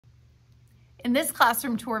In this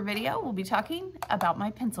classroom tour video, we'll be talking about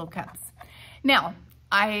my pencil cups. Now,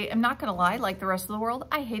 I am not gonna lie, like the rest of the world,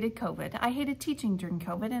 I hated COVID. I hated teaching during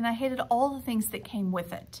COVID and I hated all the things that came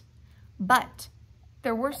with it. But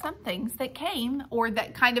there were some things that came, or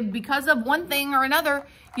that kind of because of one thing or another,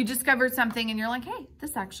 you discovered something and you're like, hey,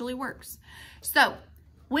 this actually works. So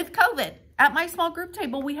with COVID, at my small group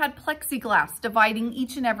table, we had plexiglass dividing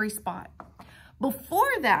each and every spot. Before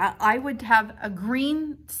that, I would have a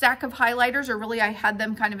green stack of highlighters, or really I had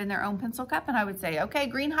them kind of in their own pencil cup, and I would say, okay,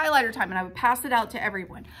 green highlighter time, and I would pass it out to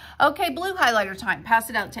everyone. Okay, blue highlighter time, pass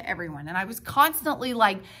it out to everyone. And I was constantly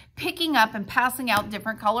like picking up and passing out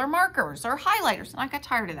different color markers or highlighters, and I got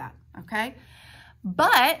tired of that, okay?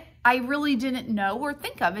 But I really didn't know or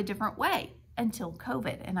think of a different way until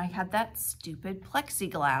COVID, and I had that stupid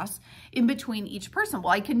plexiglass in between each person.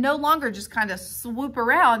 Well, I can no longer just kind of swoop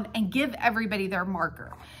around and give everybody their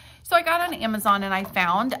marker. So I got on Amazon and I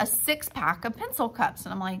found a 6-pack of pencil cups,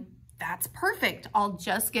 and I'm like, that's perfect. I'll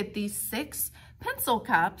just get these 6 pencil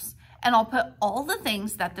cups and I'll put all the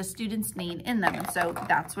things that the students need in them. And so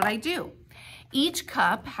that's what I do. Each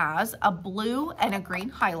cup has a blue and a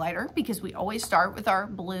green highlighter because we always start with our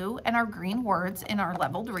blue and our green words in our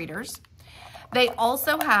leveled readers. They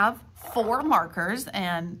also have 4 markers,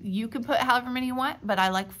 and you can put however many you want, but I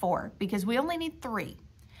like 4 because we only need 3.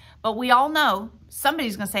 But we all know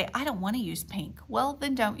somebody's gonna say, I don't wanna use pink. Well,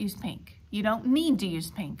 then don't use pink. You don't need to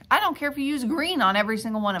use pink. I don't care if you use green on every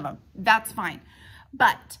single one of them. That's fine.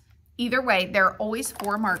 But either way, there are always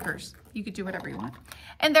 4 markers. You could do whatever you want.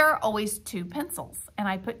 And there are always 2 pencils. And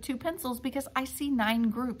I put 2 pencils because I see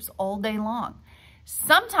 9 groups all day long.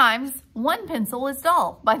 Sometimes one pencil is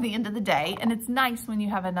dull by the end of the day, and it's nice when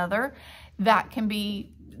you have another that can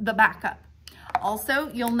be the backup. Also,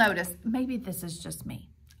 you'll notice, maybe this is just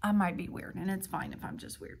me. I might be weird, and it's fine if I'm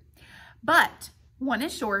just weird. But one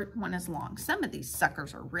is short, one is long. Some of these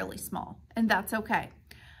suckers are really small, and that's okay.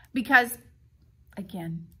 Because,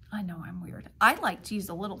 again, I know I'm weird. I like to use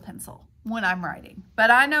a little pencil when I'm writing,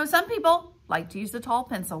 but I know some people like to use the tall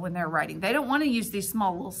pencil when they're writing. They don't want to use these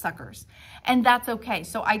small little suckers, and that's okay.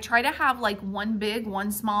 So I try to have like one big,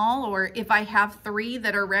 one small, or if I have 3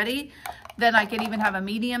 that are ready, then I can even have a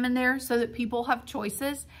medium in there so that people have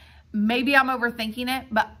choices. Maybe I'm overthinking it,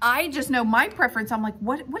 but I just know my preference. I'm like,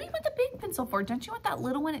 what do you want the big pencil for? Don't you want that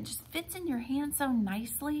little one? It just fits in your hand so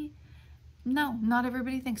nicely. No, not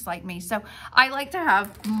everybody thinks like me. So I like to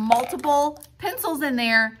have multiple pencils in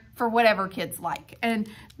there for whatever kids like. And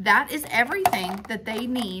that is everything that they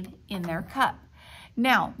need in their cup.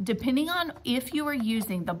 Now, depending on if you are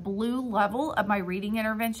using the blue level of my reading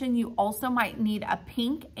intervention, you also might need a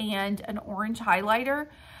pink and an orange highlighter.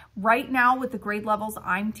 Right now with the grade levels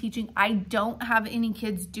I'm teaching, I don't have any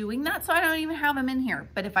kids doing that, so I don't even have them in here.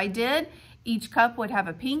 But if I did, each cup would have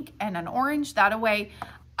a pink and an orange. That way,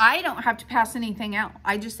 I don't have to pass anything out.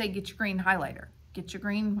 I just say, get your green highlighter, get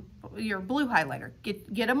your blue highlighter,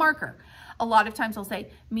 get a marker. A lot of times I'll say,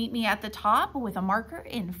 meet me at the top with a marker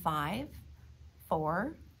in 5,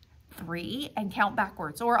 4, 3, and count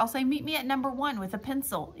backwards. Or I'll say, meet me at number 1 with a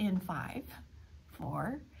pencil in 5,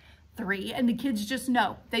 4, 3, and the kids just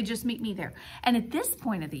know. They just meet me there. And at this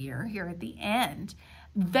point of the year, here at the end,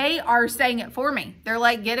 they are saying it for me. They're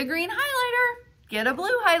like, get a green highlighter, get a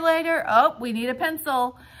blue highlighter. Oh, we need a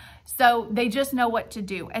pencil. So they just know what to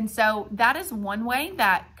do. And so that is one way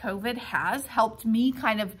that COVID has helped me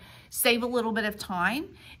kind of save a little bit of time,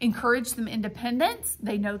 encourage some independence.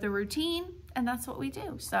 They know the routine, and that's what we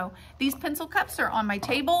do. So these pencil cups are on my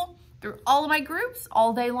table through all of my groups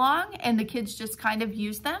all day long, and the kids just kind of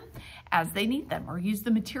use them as they need them, or use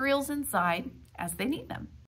the materials inside as they need them.